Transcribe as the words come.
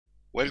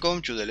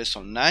Welcome to the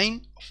lesson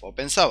 9 of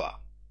OpenXava.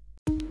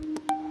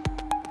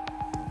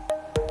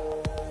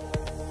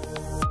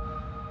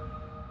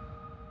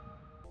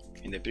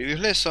 In the previous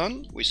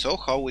lesson, we saw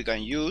how we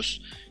can use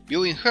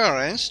view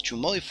inheritance to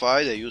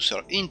modify the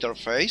user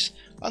interface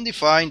and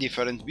define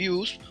different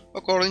views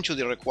according to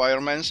the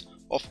requirements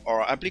of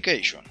our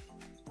application.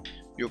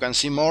 You can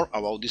see more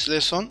about this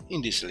lesson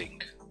in this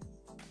link.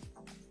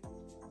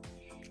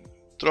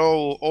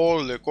 Through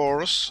all the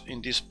course, in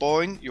this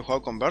point, you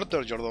have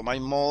converted your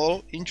domain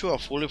model into a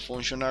fully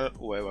functional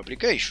web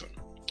application.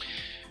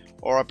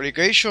 Our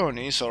application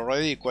is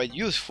already quite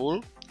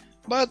useful,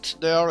 but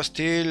there are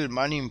still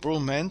many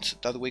improvements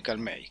that we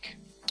can make.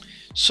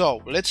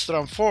 So let's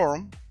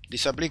transform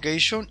this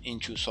application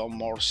into some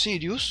more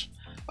serious,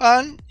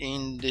 and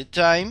in the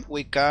time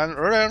we can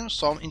learn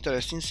some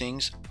interesting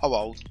things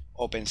about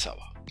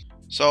OpenXava.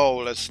 So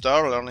let's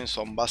start learning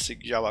some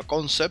basic Java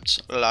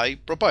concepts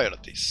like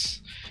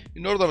properties.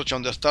 In order to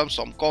understand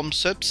some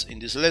concepts in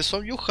this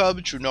lesson, you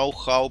have to know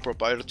how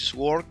properties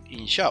work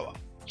in Java.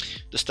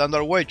 The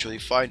standard way to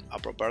define a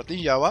property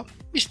in Java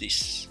is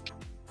this.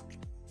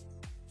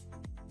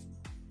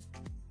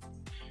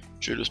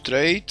 To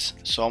illustrate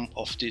some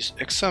of these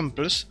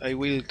examples, I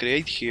will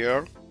create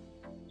here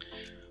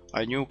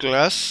a new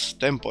class,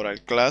 temporal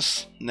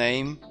class,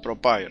 named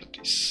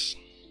properties.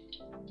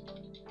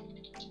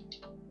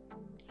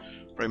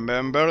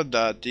 Remember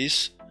that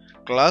this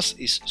class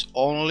is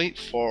only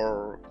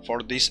for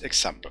these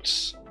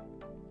examples.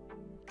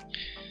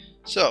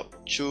 So,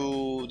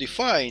 to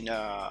define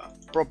a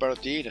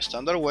property in a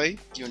standard way,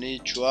 you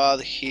need to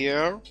add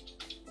here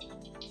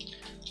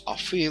a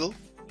field,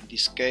 in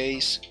this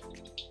case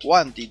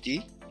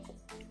quantity,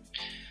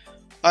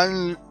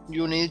 and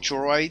you need to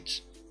write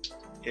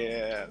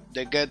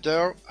the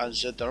getter and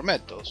setter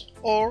methods,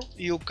 or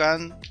you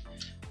can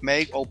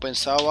make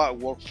OpenXava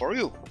work for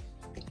you.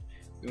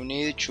 You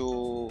need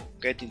to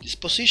get in this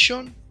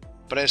position,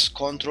 press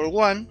Ctrl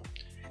 1,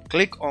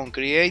 click on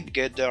create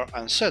getter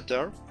and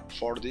setter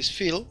for this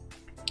field,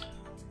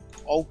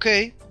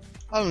 OK,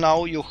 and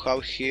now you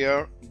have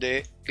here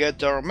the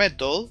getter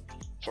method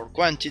for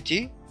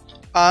quantity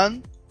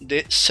and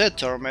the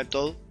setter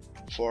method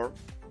for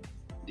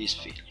this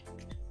field.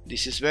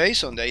 This is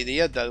based on the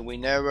idea that we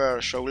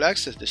never should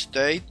access the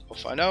state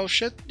of an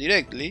object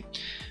directly,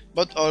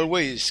 but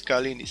always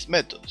calling its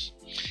methods.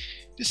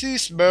 This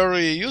is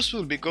very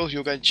useful because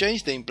you can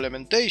change the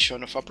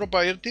implementation of a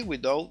property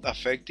without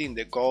affecting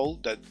the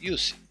code that you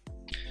use it.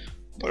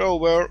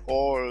 Moreover,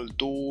 all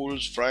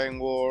tools,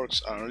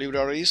 frameworks, and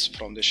libraries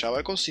from the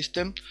Java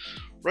ecosystem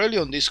rely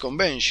on this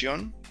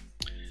convention,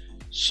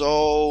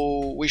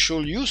 so we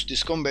should use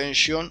this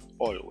convention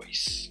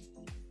always.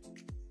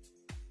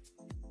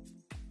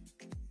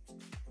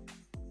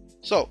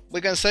 So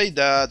we can say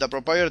that the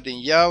property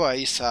in Java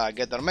is a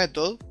getter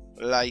method,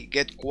 like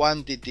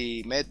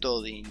getQuantity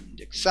method in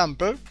the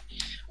example,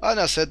 and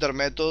a setter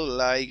method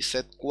like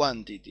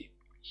setQuantity,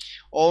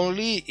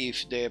 only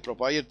if the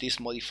property is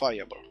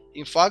modifiable.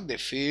 In fact, the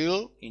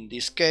field in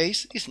this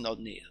case is not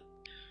needed.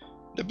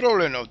 The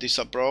problem of this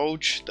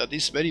approach that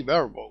is very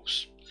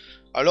verbose.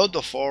 A lot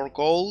of our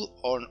code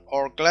on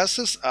our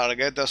classes are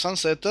getters and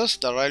setters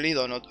that really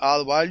do not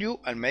add value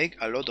and make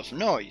a lot of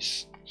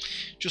noise.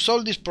 To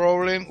solve this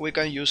problem, we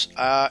can use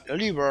a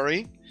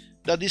library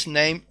that is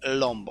named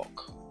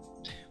Lombok.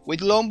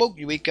 With Lombok,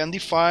 we can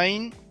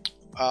define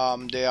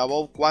the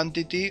above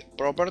quantity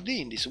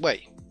property in this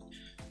way.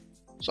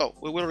 So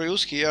we will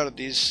reuse here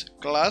this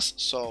class,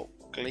 so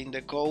clean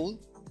the code.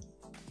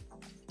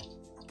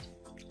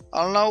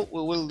 And now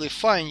we will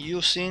define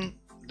using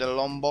the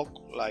Lombok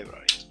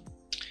library.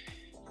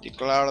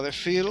 Declare the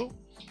field.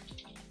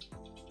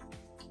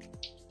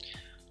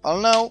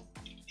 And now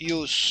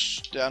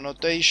use the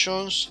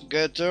annotations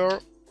getter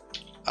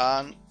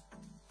and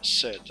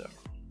setter.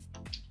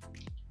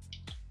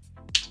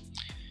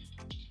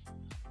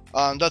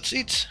 And that's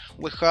it.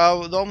 We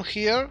have done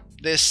here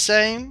the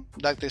same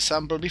that the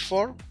example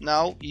before,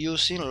 now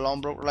using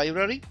Lombok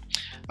library,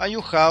 and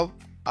you have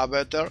a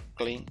better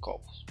clean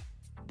code.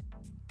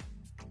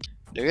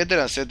 The getter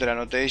and setter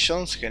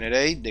annotations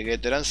generate the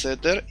getter and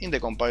setter in the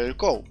compiled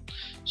code.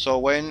 So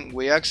when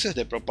we access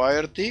the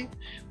property,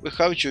 we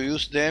have to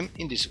use them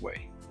in this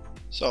way.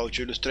 So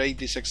to illustrate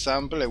this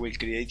example, I will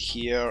create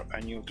here a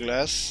new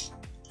class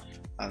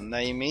and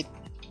name it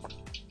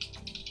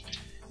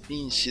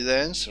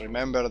incidents.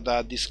 Remember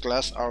that these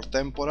classes are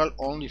temporal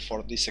only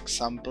for this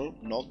example,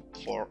 not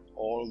for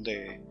all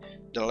the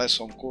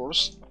lesson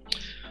course.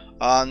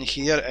 And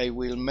here I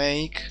will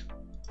make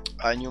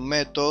a new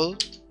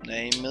method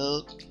named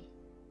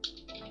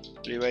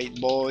private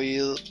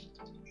void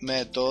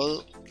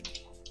method,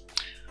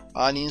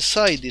 and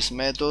inside this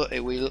method I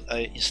will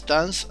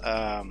instance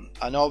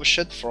an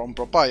object from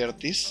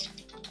properties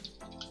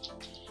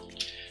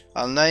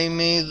and name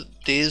it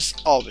this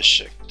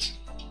object.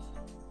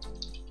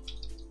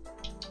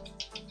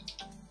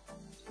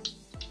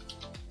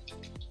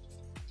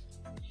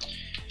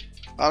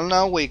 And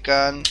now we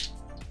can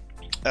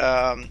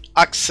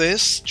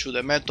access to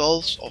the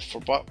methods of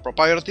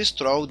properties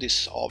through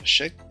this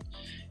object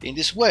in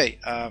this way.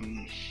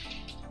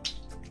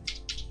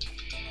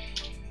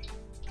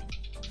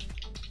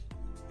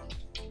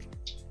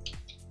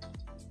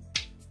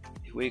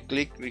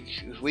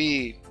 If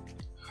we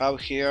have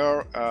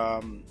here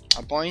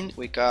a point,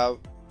 we can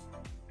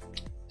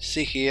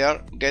see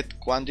here get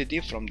quantity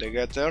from the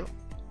getter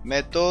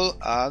method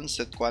and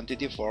set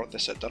quantity for the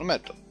setter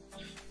method.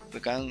 We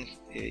can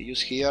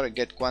use here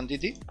get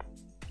quantity,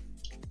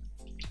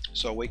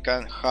 so we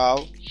can have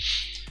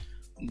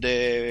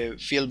the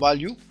field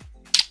value,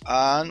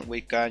 and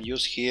we can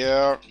use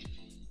here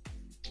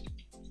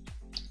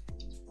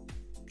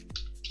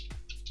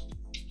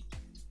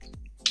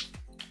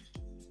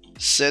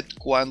set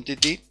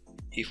quantity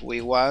if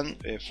we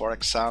want, for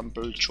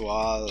example, to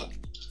add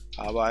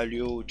a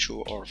value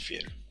to our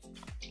field,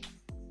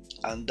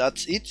 and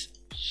that's it.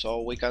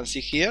 So we can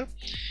see here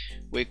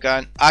we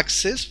can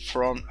access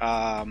from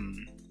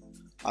an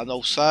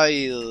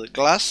outside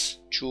class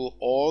to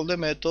all the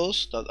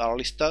methods that are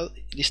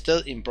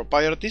listed in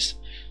properties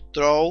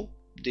through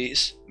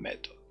this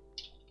method.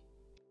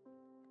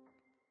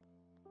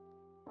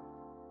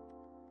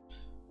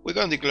 We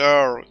can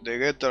declare the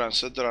getter and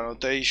setter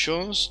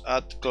annotations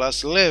at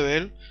class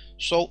level,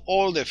 so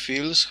all the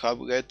fields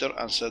have getter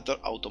and setter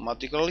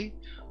automatically,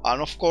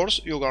 and of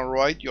course you can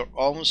write your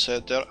own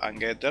setter and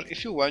getter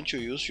if you want to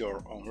use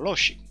your own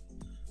logic.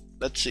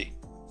 Let's see.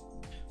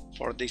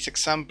 For this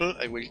example,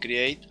 I will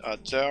create a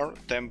third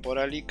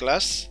temporary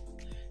class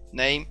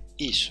named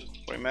issue.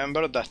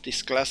 Remember that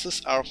these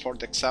classes are for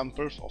the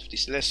example of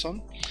this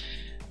lesson,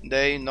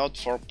 they not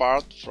for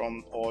part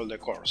from all the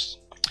course.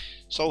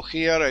 So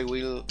here I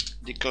will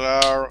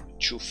declare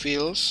two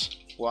fields,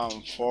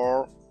 one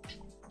for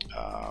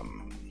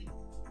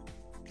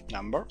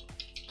number,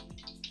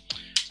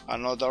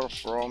 another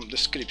from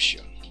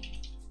description.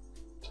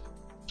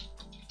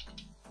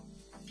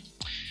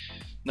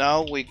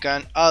 Now we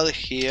can add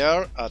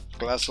here at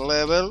class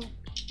level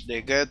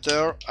the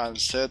getter and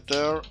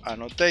setter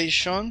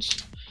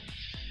annotations,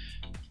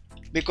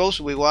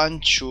 because we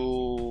want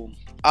to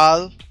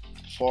add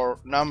for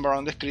number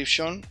and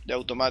description the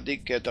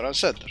automatic getter and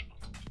setter.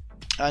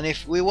 And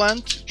if we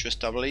want to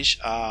establish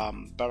a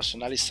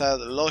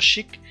personalized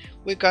logic,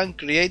 we can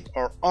create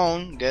our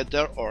own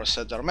getter or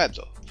setter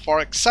method.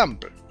 For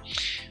example,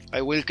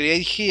 I will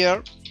create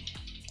here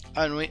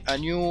a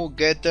new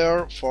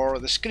getter for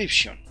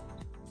description.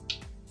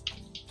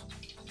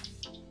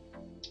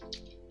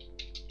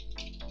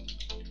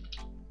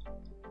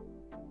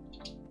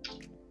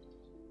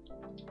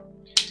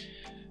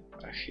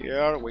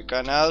 Here we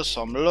can add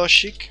some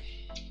logic.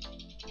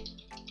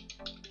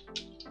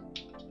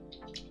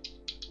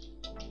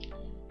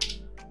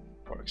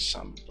 For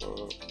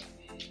example,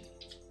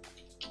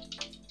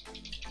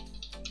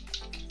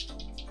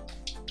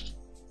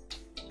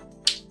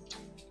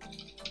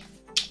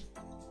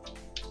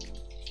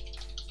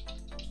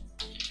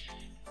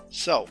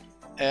 so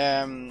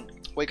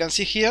we can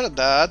see here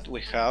that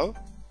we have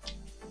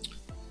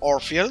our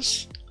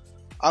fields,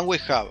 and we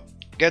have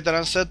getter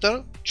and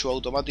setter to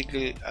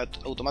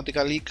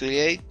automatically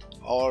create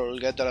all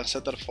getter and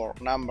setter for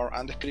number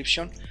and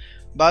description,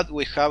 but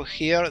we have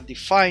here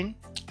defined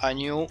a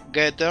new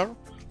getter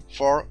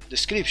for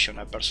description,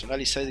 a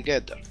personalized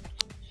getter.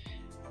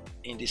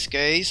 In this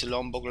case,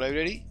 Lombok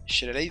library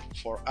generate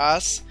for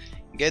us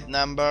get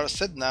number,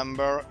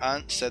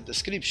 and set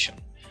description,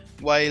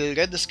 while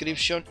get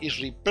description is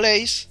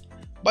replaced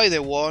by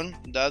the one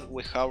that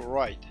we have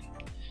written.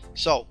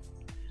 So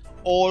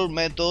all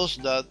methods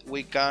that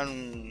we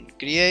can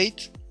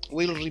create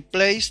will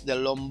replace the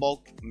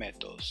Lombok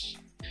methods.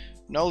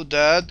 Note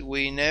that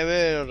we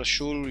never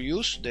should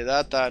use the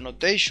data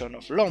annotation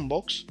of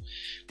Lomboks,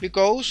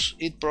 because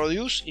it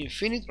produces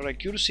infinite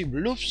recursive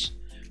loops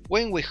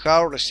when we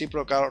have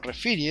reciprocal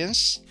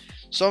reference,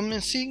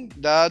 something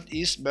that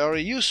is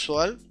very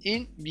useful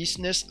in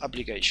business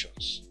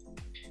applications.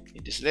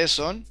 In this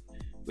lesson,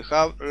 we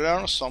have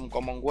learned some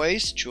common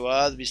ways to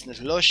add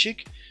business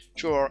logic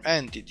to our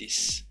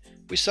entities.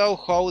 We saw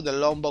how the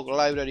Lombok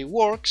library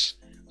works,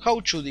 how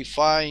to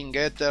define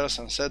getters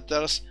and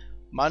setters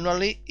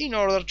manually in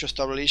order to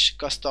establish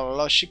custom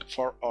logic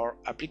for our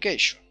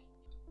application.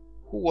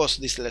 Who was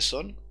this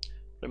lesson?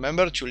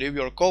 Remember to leave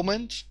your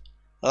comments,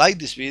 like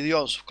this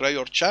video and subscribe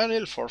our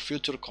channel for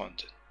future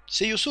content.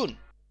 See you soon!